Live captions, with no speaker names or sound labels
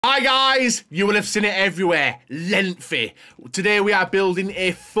Hi guys, you will have seen it everywhere, lengthy. Today we are building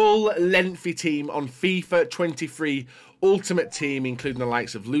a full lengthy team on FIFA 23 Ultimate Team, including the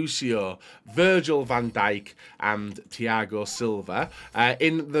likes of Lucio, Virgil van Dijk and Thiago Silva.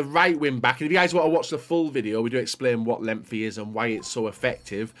 In the right wing back, and if you guys want to watch the full video, we do explain what lengthy is and why it's so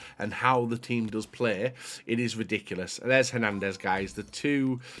effective and how the team does play. It is ridiculous. And there's Hernandez, guys. The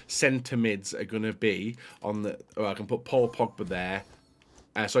two centre mids are going to be on the... Oh, I can put Paul Pogba there.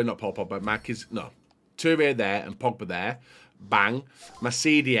 Sorry, not Paul Pogba. No. Touré there and Pogba there. Bang. My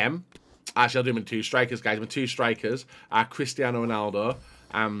CDM. Actually, I'll do my two strikers, guys. My two strikers are Cristiano Ronaldo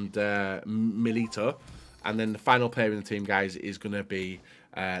and Milito. And then the final player in the team, guys, is going to be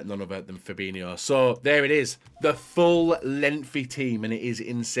none other than Fabinho. So there it is. The full lengthy team. And it is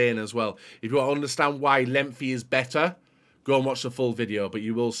insane as well. If you want to understand why lengthy is better, go and watch the full video. But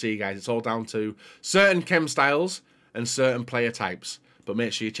you will see, guys, it's all down to certain chem styles and certain player types. But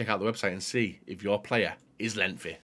make sure you check out the website and see if your player is lengthy.